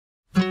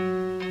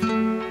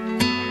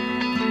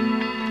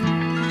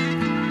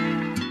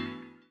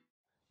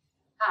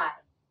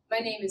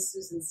name is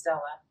Susan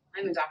Stella.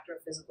 I'm a doctor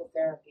of physical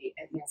therapy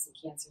at Massey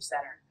Cancer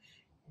Center,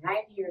 and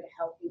I'm here to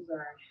help you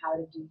learn how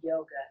to do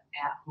yoga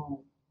at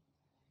home.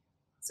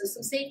 So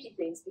some safety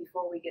things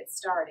before we get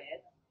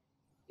started.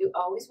 You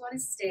always want to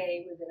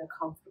stay within a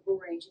comfortable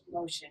range of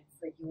motion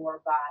for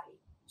your body.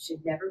 You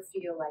should never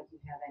feel like you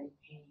have any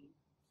pain.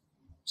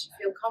 You should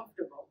feel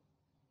comfortable.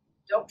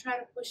 Don't try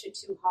to push it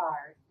too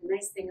hard. The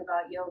nice thing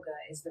about yoga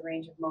is the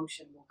range of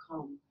motion will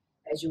come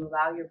as you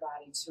allow your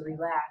body to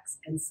relax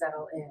and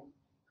settle in.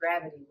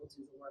 Gravity will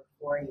do the work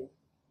for you.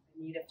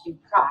 I need a few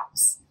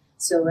props.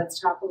 So let's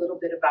talk a little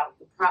bit about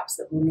the props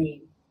that we'll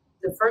need.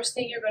 The first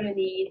thing you're going to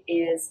need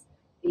is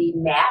the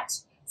mat,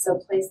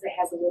 someplace that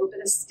has a little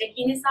bit of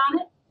stickiness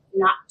on it,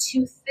 not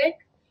too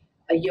thick.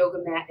 A yoga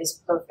mat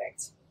is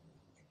perfect.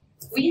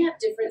 We have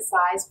different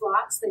size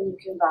blocks than you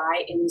can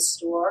buy in the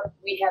store.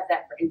 We have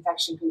that for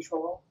infection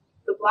control.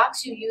 The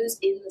blocks you use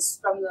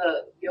from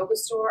the yoga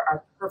store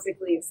are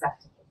perfectly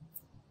acceptable.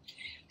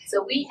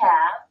 So we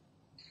have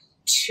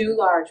 2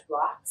 large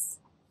blocks,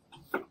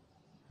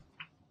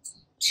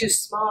 2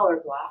 smaller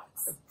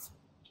blocks,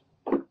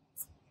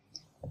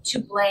 2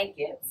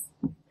 blankets,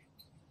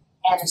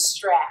 and a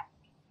strap.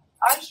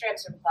 Our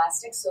straps are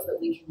plastic so that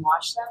we can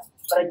wash them,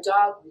 but a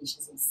dog leash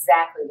is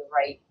exactly the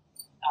right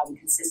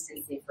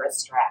consistency for a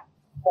strap,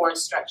 or a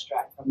stretch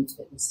strap from the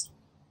fitness store.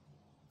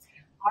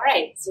 All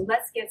right, so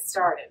let's get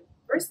started.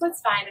 First,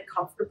 let's find a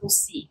comfortable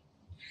seat.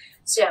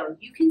 So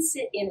you can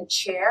sit in a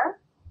chair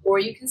or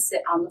you can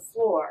sit on the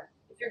floor.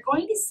 If you're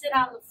going to sit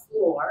on the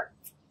floor,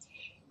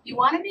 you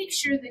want to make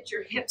sure that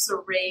your hips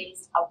are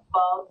raised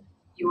above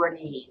your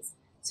knees.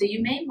 So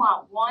you may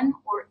want 1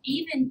 or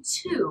even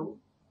 2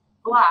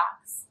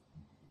 blocks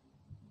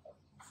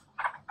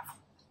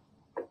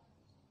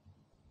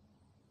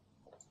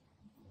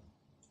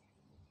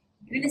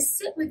You're going to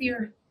sit with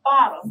your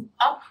bottom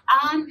up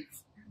on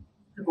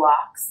the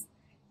blocks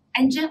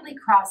and gently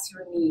cross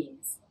your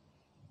knees.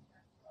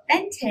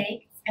 Then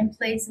take and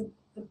place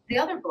the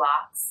other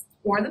blocks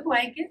or the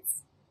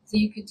blankets. So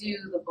you could do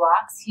the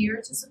blocks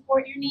here to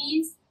support your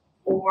knees,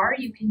 or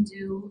you can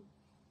do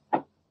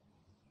a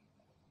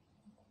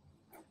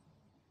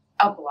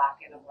block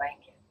and a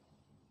blanket.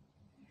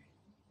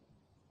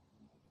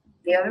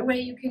 The other way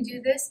you can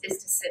do this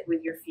is to sit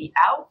with your feet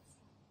out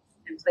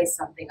and place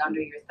something under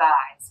your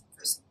thighs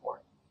for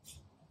support.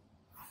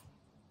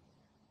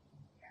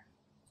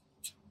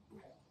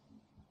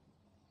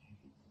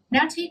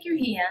 Now take your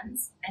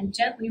hands and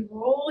gently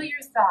roll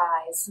your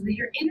thighs so that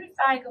your inner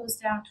thigh goes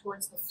down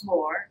towards the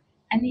floor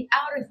and the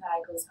outer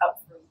thigh goes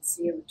up from the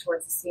ceiling,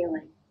 towards the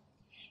ceiling.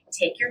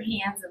 Take your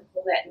hands and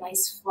pull that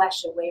nice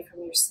flesh away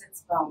from your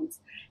sits bones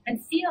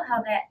and feel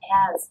how that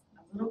adds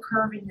a little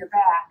curve in your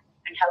back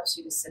and helps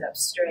you to sit up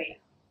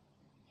straight.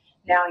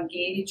 Now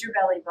engage your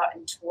belly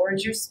button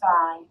towards your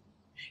spine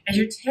as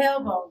your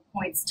tailbone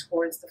points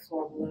towards the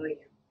floor below you.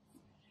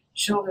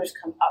 Shoulders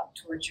come up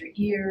towards your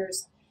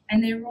ears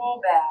and they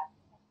roll back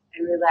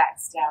and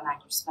relax down on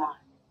your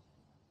spine.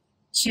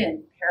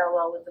 Chin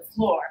parallel with the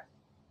floor,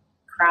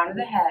 crown of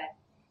the head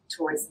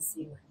towards the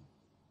ceiling.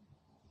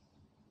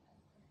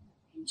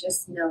 And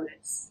just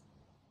notice.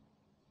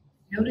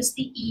 Notice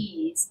the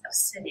ease of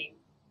sitting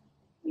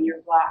when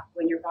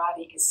your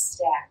body is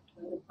stacked,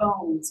 when the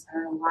bones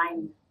are in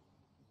alignment.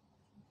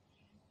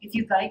 If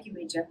you'd like, you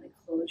may gently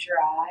close your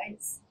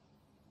eyes,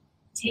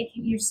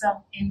 taking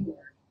yourself inward.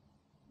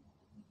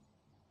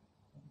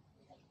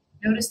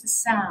 Notice the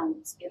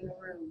sounds in the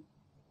room,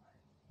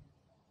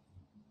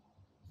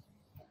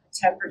 the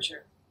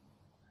temperature.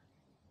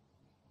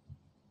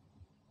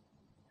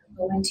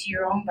 Go into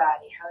your own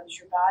body. How does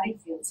your body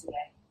feel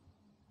today?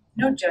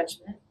 No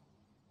judgment,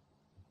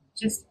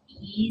 just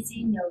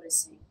easy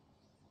noticing.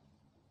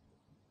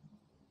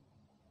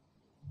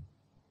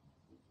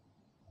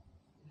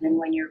 And then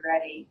when you're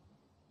ready,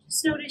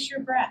 just notice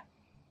your breath.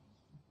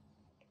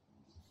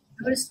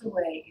 Notice the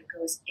way it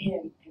goes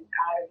in and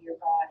out of your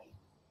body.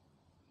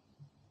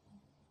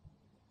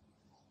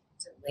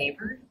 Is it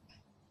labored?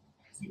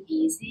 Is it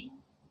easy?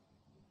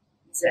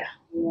 Is it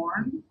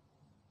warm?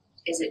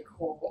 Is it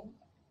cold?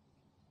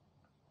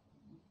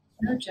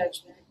 No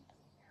judgment.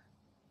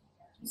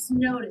 Just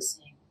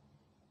noticing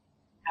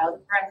how the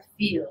breath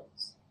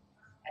feels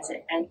as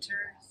it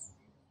enters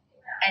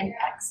and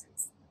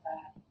exits the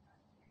body.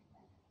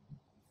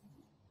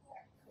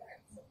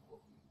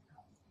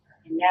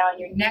 And now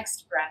your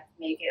next breath,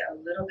 make it a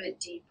little bit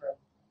deeper.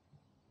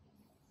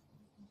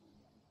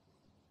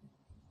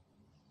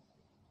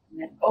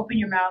 And then open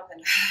your mouth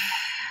and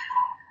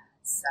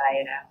sigh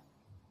it out.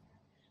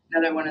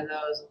 Another one of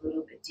those, a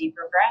little bit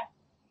deeper breath.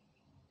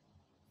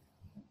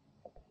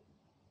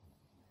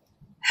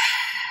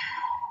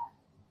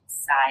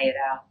 Sigh it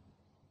out.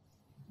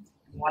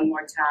 And one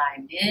more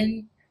time.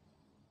 In.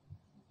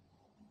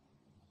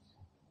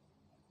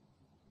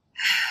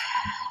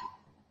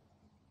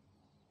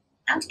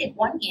 Now take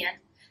one hand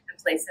and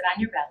place it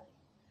on your belly,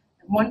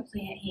 and one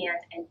hand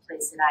and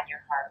place it on your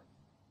heart.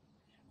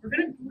 We're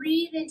going to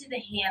breathe into the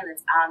hand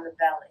that's on the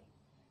belly.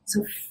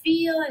 So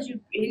feel as you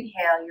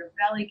inhale, your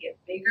belly get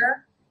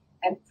bigger,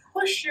 and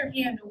push your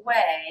hand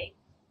away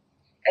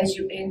as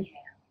you inhale.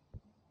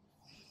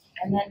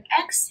 And then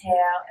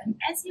exhale, and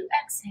as you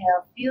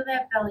exhale, feel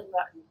that belly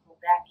button pull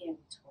back in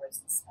towards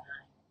the spine.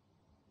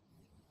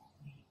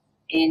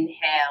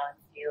 Inhale and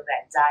feel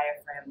that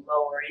diaphragm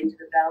lower into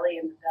the belly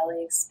and the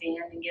belly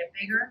expand and get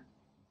bigger.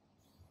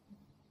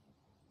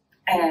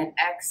 And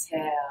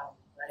exhale,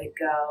 let it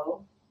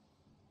go.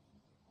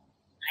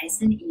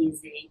 Nice and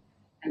easy.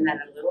 And then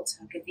a little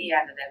tuck at the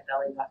end of that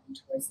belly button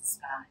towards the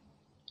spine.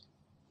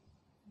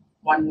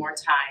 One more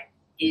time.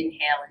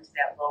 Inhale into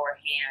that lower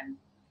hand.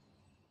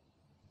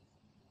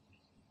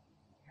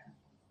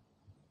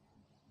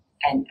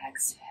 And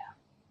exhale.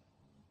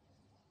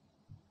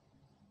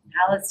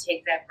 Now let's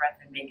take that breath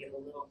and make it a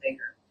little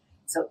bigger.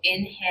 So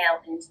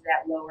inhale into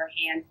that lower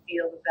hand,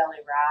 feel the belly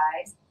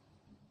rise.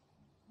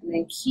 And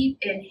then keep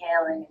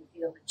inhaling and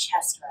feel the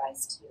chest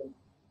rise too.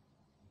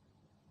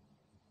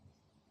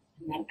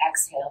 And then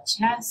exhale,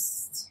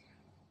 chest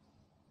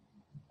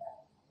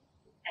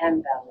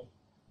and belly.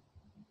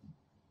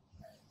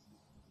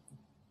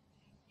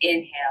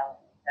 Inhale,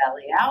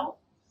 belly out.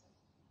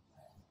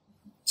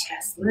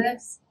 Chest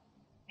lifts.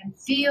 And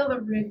feel the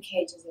rib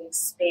cage as it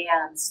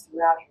expands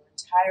throughout your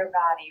entire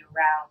body,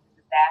 around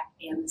the back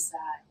and the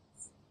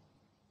sides.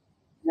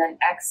 And then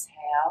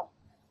exhale.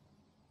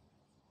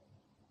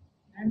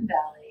 And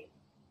belly.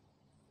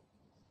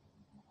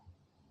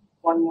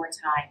 One more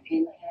time.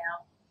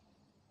 Inhale.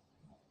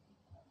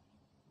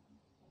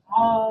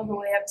 All the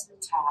way up to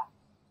the top.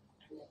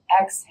 And then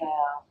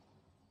exhale.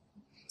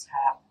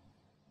 Top.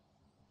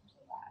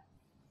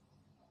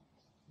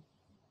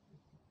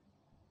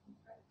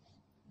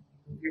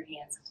 Your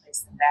hands and place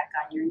them back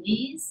on your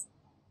knees.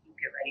 You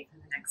get ready for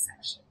the next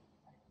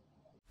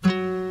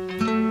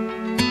section.